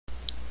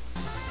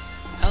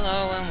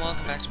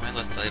welcome back to my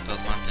Let's Play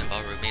Pokemon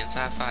Pinball Ruby and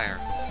Sapphire.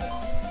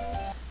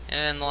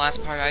 In the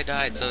last part I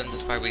died, so in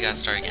this part we gotta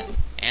start again.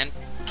 And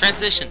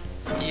transition!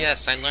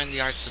 Yes, I learned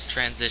the arts of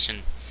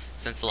transition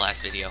since the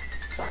last video.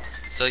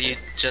 So you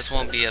just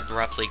won't be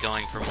abruptly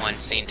going from one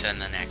scene to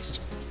the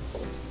next.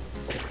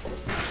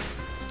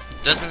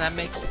 Doesn't that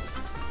make...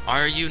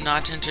 Are you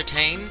not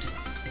entertained?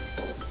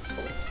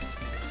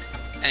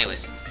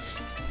 Anyways.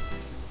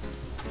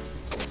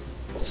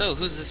 So,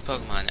 who's this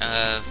Pokemon?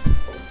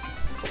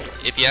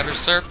 If you ever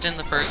surfed in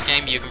the first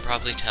game, you can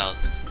probably tell.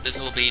 This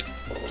will be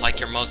like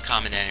your most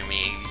common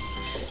enemy.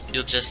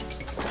 You'll just...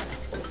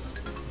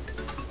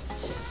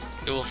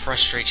 It will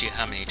frustrate you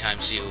how many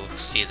times you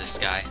see this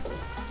guy.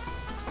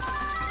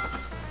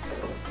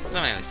 So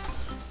anyways.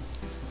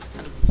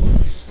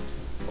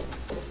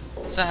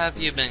 So how have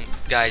you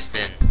guys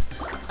been?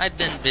 I've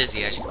been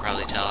busy, as you can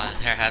probably tell.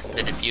 There haven't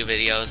been a few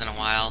videos in a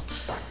while.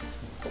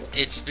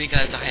 It's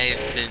because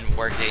I've been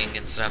working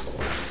and stuff.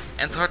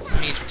 And it's hard for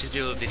me to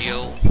do a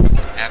video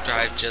after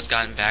I've just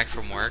gotten back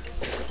from work.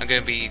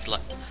 I'd be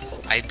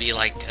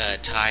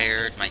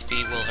tired, my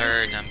feet will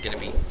hurt, and I'm gonna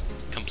be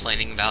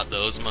complaining about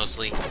those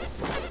mostly.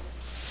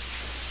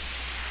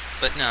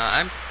 But no,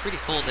 I'm pretty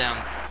cool down,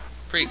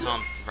 pretty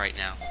calm right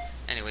now.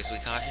 Anyways, we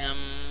caught him.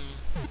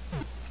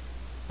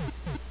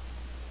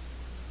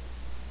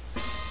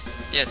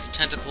 Yes,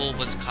 Tentacool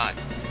was caught.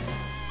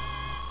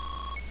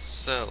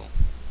 So,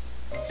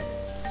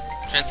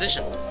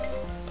 transition.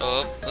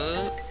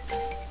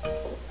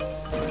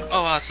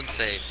 Oh, awesome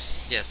save.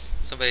 Yes,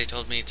 somebody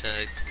told me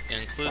to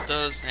include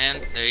those,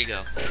 and there you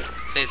go.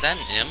 Say, is that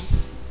an M?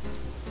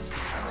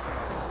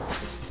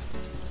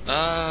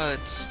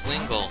 It's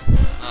wingull.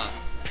 Oh.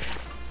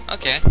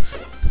 Okay.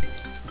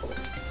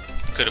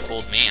 Could have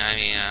fooled me, I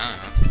mean, I don't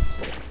know.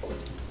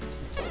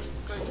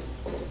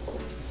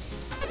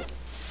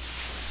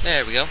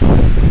 There we go.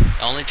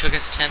 It only took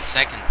us 10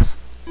 seconds.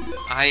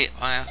 I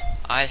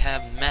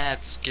have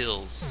mad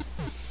skills.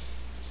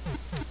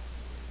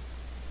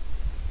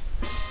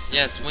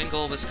 Yes,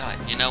 wingull was caught.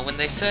 You know, when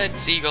they said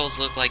seagulls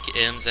look like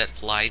M's at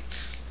flight,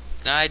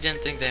 I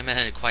didn't think they meant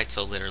it quite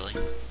so literally.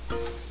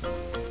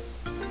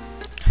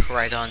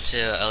 Right on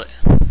to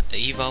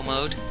Evo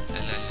mode.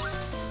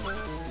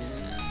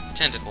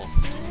 Tentacool.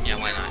 Yeah,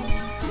 why not?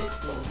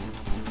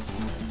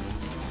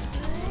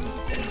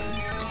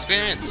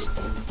 Experience.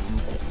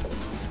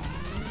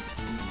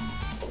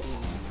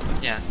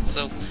 Yeah,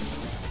 so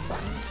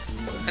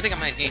I think I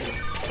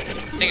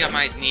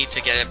might need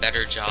to get a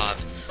better job.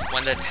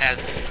 One that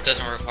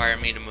doesn't require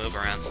me to move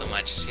around so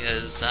much,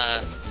 because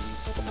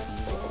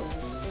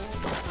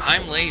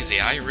I'm lazy,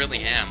 I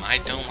really am. I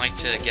don't like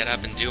to get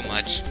up and do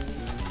much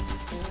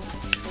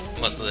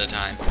most of the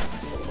time.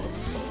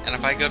 And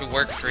if I go to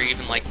work for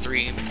even like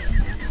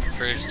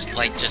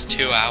just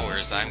 2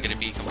 hours, I'm gonna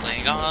be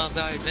complaining, oh,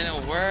 but I've been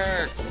at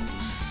work.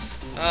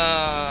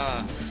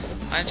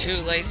 I'm too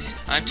lazy,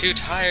 I'm too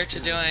tired to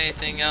do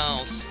anything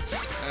else.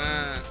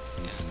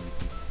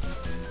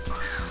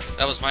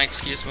 That was my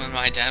excuse when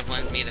my dad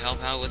wanted me to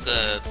help out with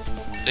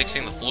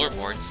fixing the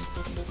floorboards.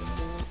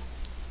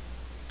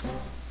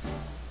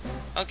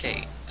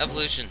 Okay,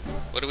 evolution.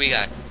 What do we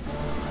got?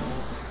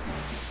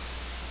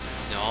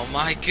 Oh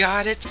my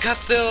god, it's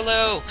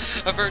Cthulhu!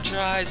 Avert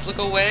your eyes, look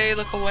away,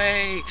 look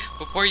away!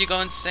 Before you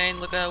go insane,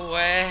 look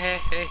away!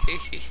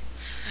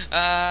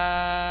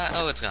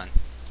 Oh, it's gone.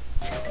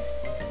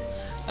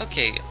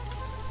 Okay,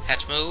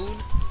 hatch mode.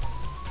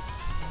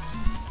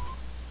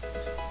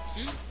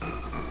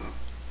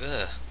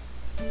 Ugh.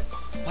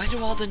 Why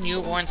do all the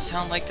newborns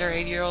sound like they're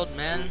 8-year-old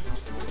men?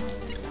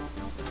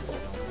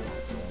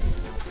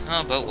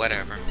 Oh, but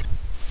whatever.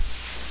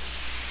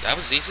 That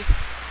was easy.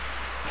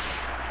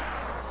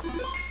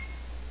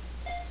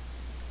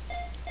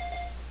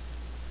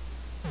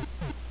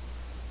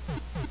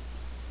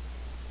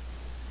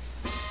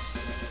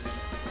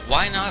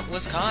 Wynaut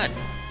was caught.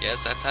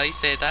 Yes, that's how you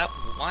say that.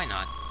 Why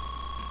not?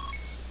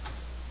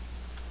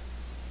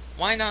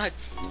 Why not?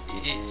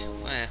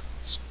 Well,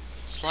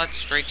 slot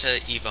straight to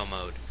Evo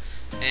mode.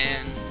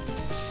 And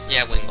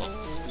yeah, wingull.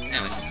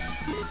 Anyways,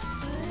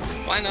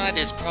 Wynaut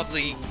is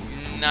probably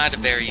not a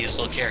very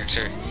useful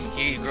character.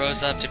 He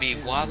grows up to be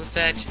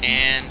wobbuffet,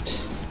 and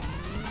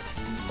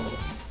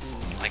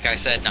like I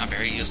said, not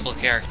very useful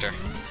character.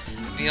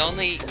 The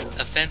only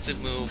offensive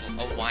move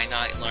a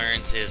Wynaut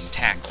learns is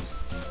tackle.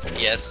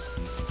 Yes,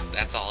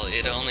 that's all.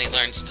 It only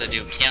learns to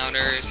do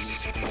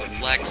counters,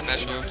 reflect,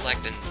 special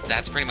reflect, and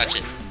that's pretty much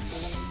it.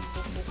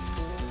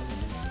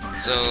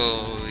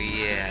 So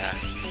yeah,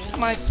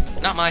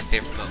 not my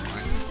favorite Pokemon.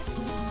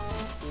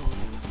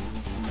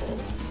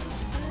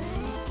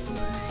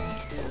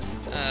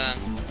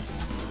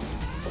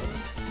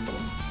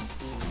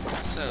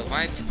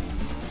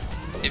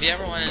 If you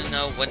ever wanted to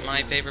know what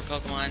my favorite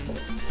Pokemon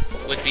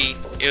would be,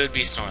 it would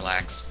be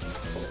Snorlax.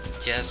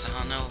 Yes, I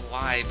don't know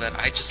why, but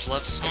I just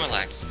love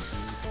Snorlax.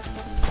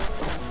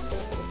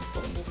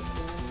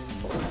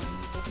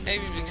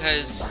 Maybe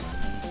because,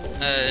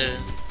 I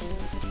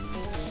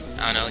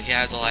don't know, he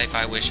has a life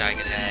I wish I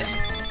could have.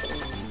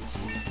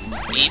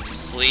 Eats,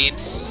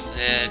 sleeps,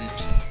 and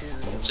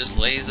just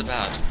lays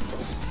about.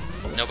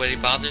 Nobody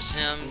bothers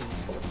him.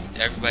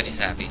 Everybody's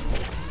happy.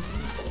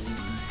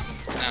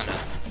 I don't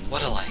know.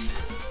 What a life.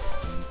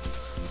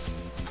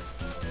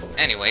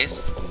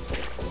 Anyways,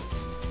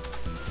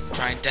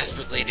 trying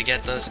desperately to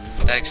get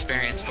that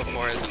experience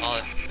before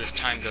all this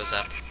time goes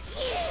up.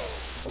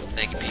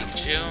 Thank you,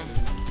 Pikachu.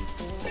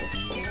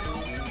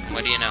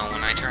 What do you know?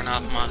 When I turn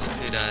off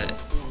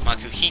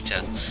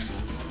Makuhita,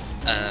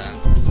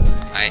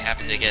 I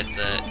happen to get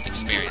the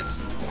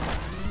experience.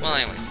 Well,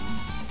 anyways,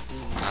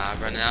 I'm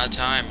running out of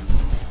time.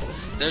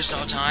 There's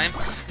no time.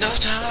 No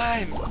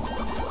time.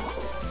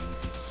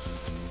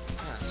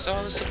 So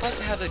I was supposed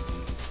to have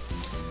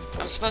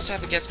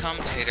a guest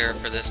commentator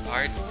for this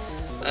part.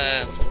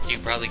 You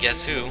can probably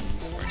guess who.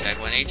 Or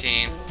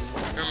Ted118.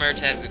 Remember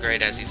Ted the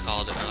Great, as he's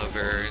called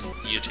over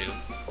YouTube.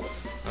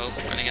 Oh,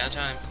 running out of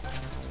time.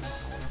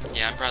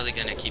 Yeah, I'm probably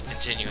gonna keep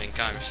continuing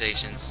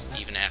conversations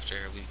even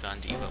after we've gone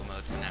Devo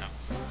mode for now.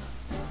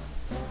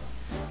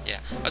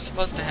 Yeah, I was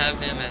supposed to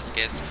have him as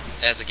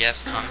a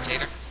guest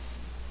commentator.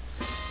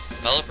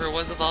 Pelipper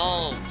was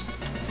evolved.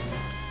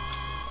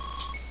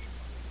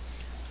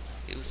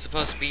 He was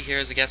supposed to be here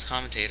as a guest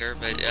commentator,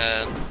 but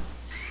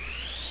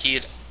he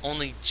had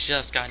only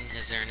just gotten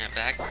his internet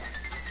back.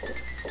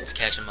 Let's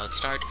catch a mode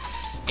start.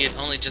 He had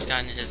only just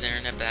gotten his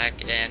internet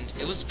back, and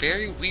it was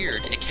very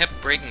weird. It kept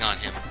breaking on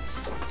him.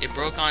 It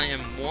broke on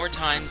him more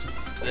times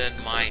than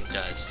mine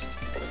does.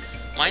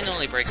 Mine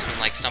only breaks when,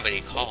 like,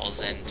 somebody calls,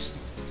 and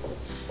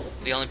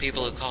the only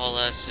people who call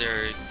us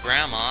are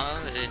Grandma,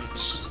 and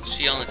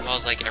she only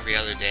calls, like, every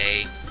other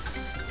day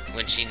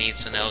when she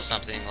needs to know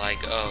something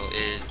like, oh,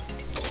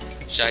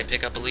 should I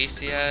pick up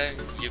Alicia?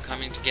 You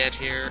coming to get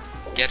her?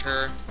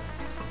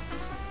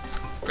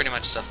 Pretty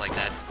much stuff like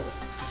that.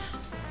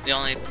 The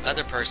only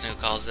other person who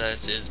calls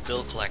us is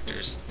bill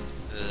collectors.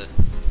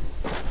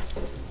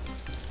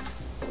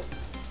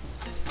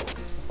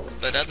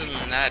 But other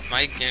than that,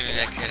 my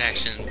internet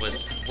connection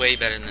was way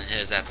better than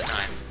his at the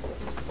time.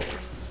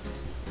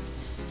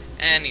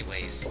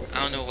 Anyways,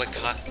 I don't know what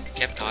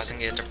kept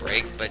causing it to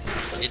break, but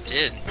it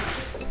did.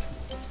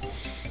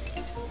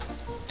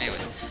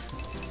 Anyways.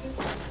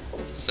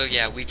 So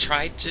yeah, we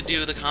tried to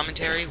do the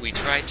commentary, we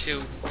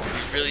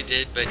really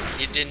did, but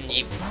it didn't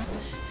even,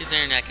 his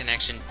internet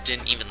connection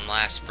didn't even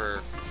last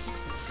for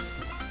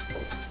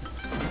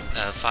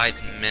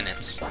 5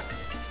 minutes.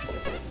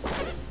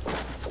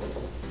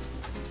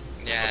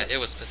 Yeah, it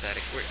was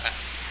pathetic.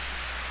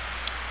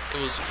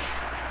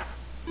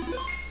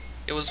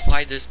 It was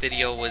why this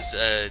video was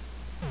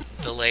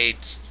delayed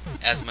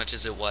as much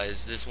as it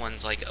was. This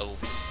one's like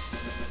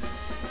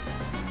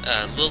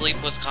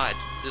lileep was caught.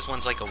 This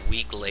one's like a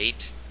week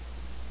late.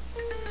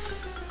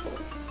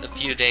 A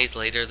few days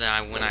later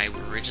than when I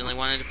originally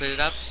wanted to put it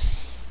up.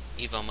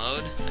 Evo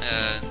mode.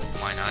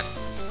 Why not?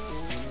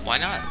 Why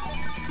not?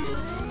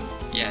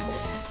 Yeah.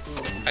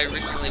 I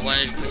originally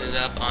wanted to put it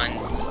up on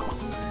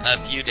a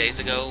few days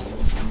ago.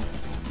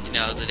 You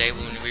know, the day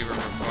when we were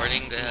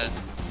recording.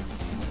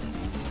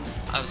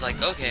 I was like,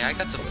 okay, I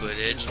got some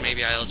footage.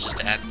 Maybe I'll just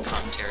add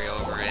commentary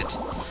over it.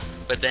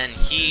 But then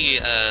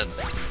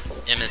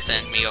Emma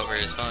sent me over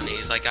his phone.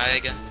 He's like, I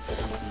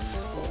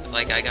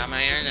got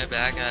my internet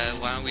back.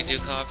 Why don't we do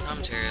co-op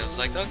commentary? I was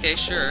like, okay,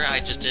 sure. I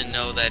just didn't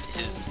know that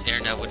his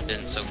internet would have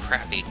been so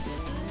crappy.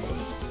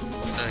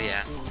 So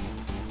yeah.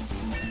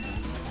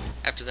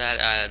 After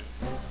that,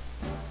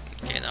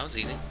 okay, that was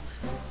easy.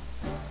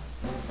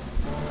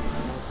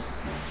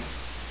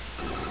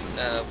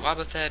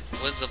 Wobbuffet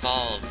was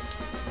evolved.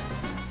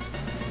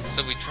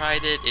 So we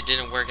tried it. It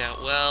didn't work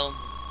out well.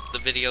 The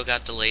video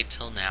got delayed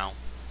till now.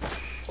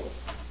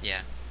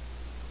 Yeah.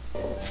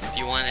 If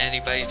you want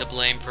anybody to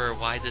blame for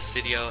why this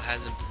video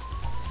has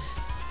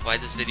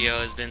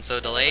been so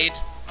delayed,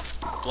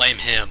 blame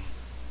him.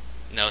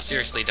 No,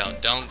 seriously,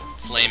 don't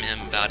blame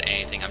him about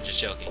anything. I'm just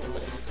joking.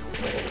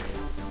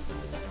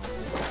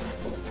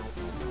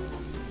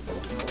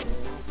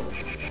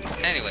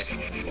 Anyways,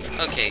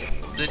 okay,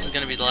 this is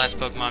gonna be the last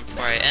Pokemon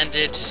before I end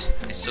it.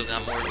 I still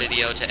got more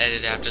video to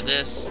edit after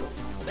this.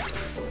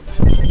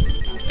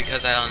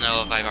 Because I don't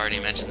know if I've already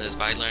mentioned this,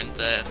 but I learned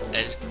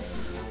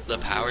the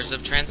powers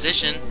of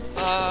transition.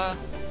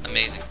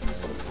 Amazing.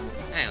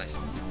 Anyways.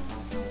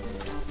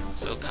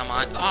 So come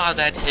on. Oh,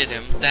 that hit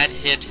him. That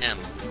hit him.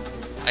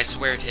 I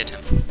swear it hit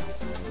him.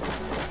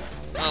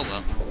 Oh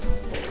well.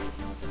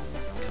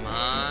 Come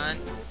on.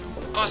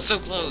 Oh, so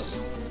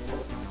close.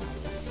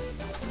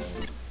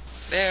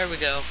 There we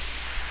go.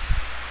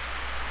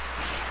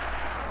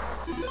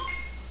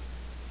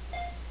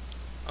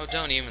 Oh,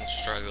 don't even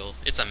struggle.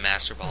 It's a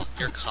Master Ball.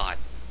 You're caught.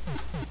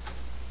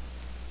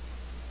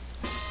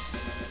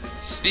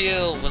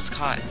 Spheal was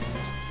caught.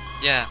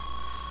 Yeah.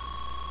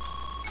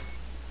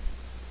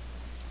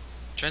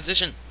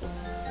 Transition.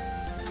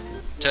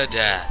 To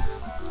death.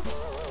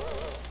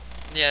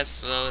 Yes,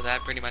 so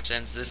that pretty much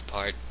ends this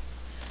part.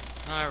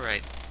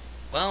 Alright.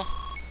 Well,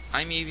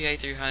 I'm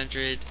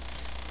EBA300.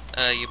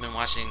 You've been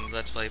watching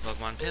Let's Play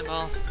Pokemon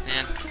Pinball,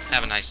 and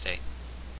have a nice day.